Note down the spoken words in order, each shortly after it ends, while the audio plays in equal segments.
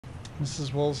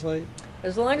Mrs. Woolsey?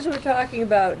 As long as we're talking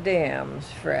about dams,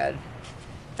 Fred,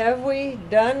 have we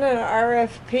done an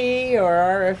RFP or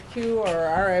RFQ or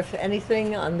RF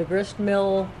anything on the grist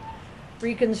mill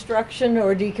reconstruction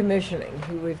or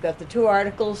decommissioning? We've got the two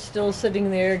articles still sitting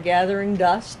there gathering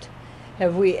dust.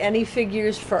 Have we any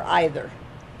figures for either?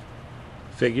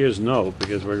 Figures, no,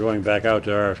 because we're going back out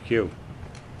to RFQ.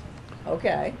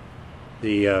 Okay,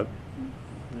 Let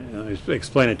me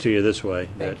explain it to you this way.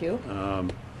 thank you.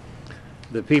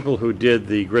 The people who did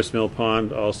the grist mill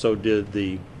pond also did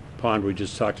the pond we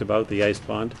just talked about, the ice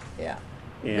pond. Yeah.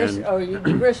 And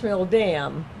The grist mill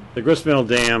dam the grist mill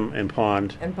dam and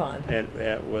pond, and pond.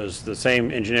 it was the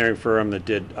same engineering firm that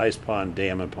did ice pond,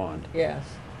 dam, and pond. Yes.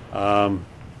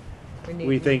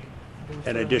 We think an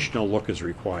confirm. additional look is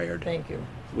required. Thank you.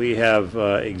 We have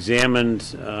examined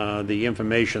the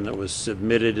information that was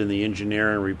submitted in the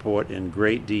engineering report in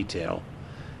great detail.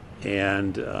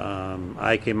 And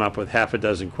I came up with half a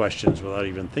dozen questions without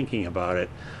even thinking about it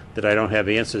that I don't have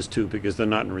answers to because they're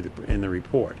not in the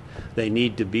report. They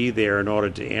need to be there in order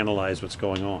to analyze what's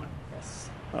going on. Yes.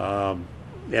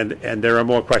 And there are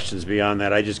more questions beyond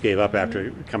that. I just gave up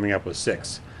after coming up with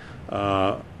 6.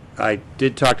 I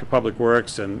did talk to Public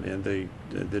Works, and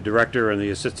the director and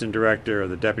the assistant director or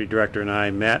the deputy director and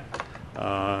I met.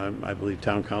 I believe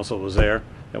town council was there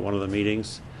at one of the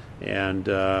meetings, and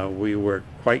we were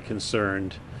quite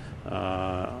concerned,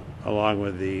 along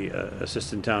with the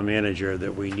assistant town manager,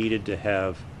 that we needed to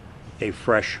have a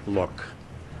fresh look,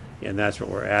 and that's what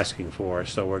we're asking for.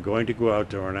 So we're going to go out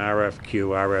to an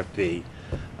RFQ,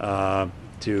 RFP,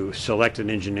 to select an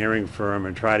engineering firm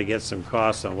and try to get some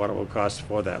costs on what it will cost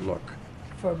for that look.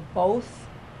 For both?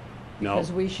 No,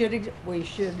 Because we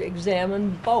should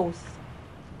examine both.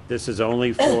 this is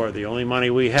only for, the only money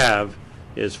we have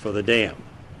is for the dam.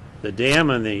 The dam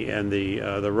and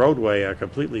the roadway are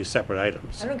completely separate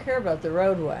items. I don't care about the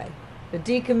roadway. The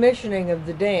decommissioning of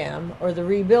the dam or the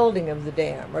rebuilding of the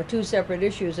dam are two separate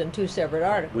issues and two separate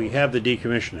articles. We have the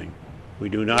decommissioning. We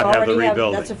do not You have the already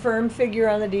rebuilding. That's a firm figure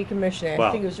on the decommissioning. I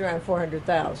Well, think it was around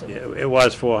 400,000. It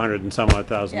was 400 and some odd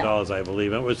thousand Yeah. dollars, I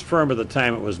believe. It was firm at the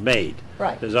time it was made.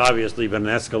 Right. There's obviously been an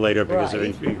escalator because of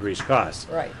Right. increased costs.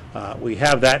 Right. We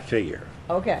have that figure.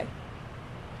 Okay.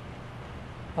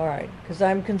 All right, because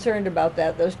I'm concerned about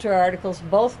that. Those two articles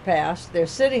both passed. They're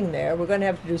sitting there. We're going to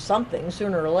have to do something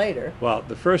sooner or later. Well,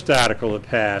 the first article that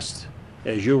passed,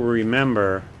 as you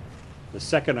remember, the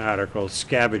second article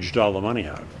scavenged all the money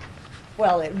out of it.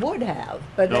 Well, it would have,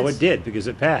 but No, it's... it did, because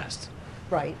it passed.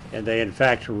 Right. And they, in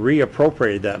fact,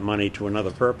 reappropriated that money to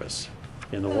another purpose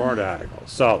in the warrant article.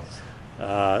 So,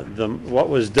 what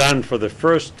was done for the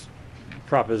first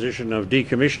proposition of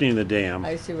decommissioning the dam,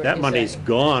 I see what that you're money's saying.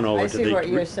 gone over I to see what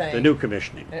you're the saying. new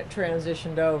commissioning. And it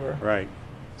transitioned over. Right.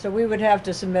 So we would have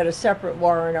to submit a separate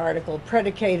warrant article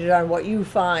predicated on what you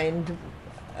find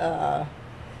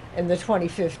in the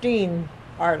 2015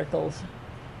 articles,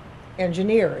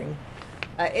 engineering.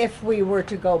 If we were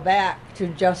to go back to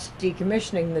just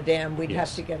decommissioning the dam, we'd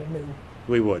Yes. have to get a new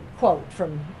We would. quote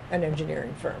from an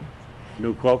engineering firm.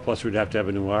 New quote, plus we'd have to have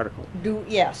a new article.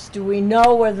 Do we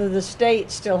know whether the state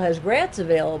still has grants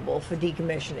available for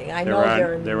decommissioning? I know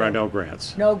There are no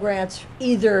grants. no grants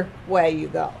either way you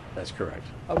go. That's correct.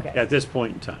 Okay. At this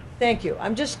point in time. Thank you.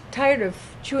 I'm just tired of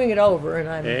chewing it over, and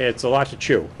I'm... It's a lot to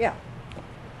chew. Yeah.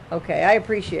 Okay, I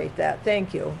appreciate that.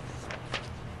 Thank you.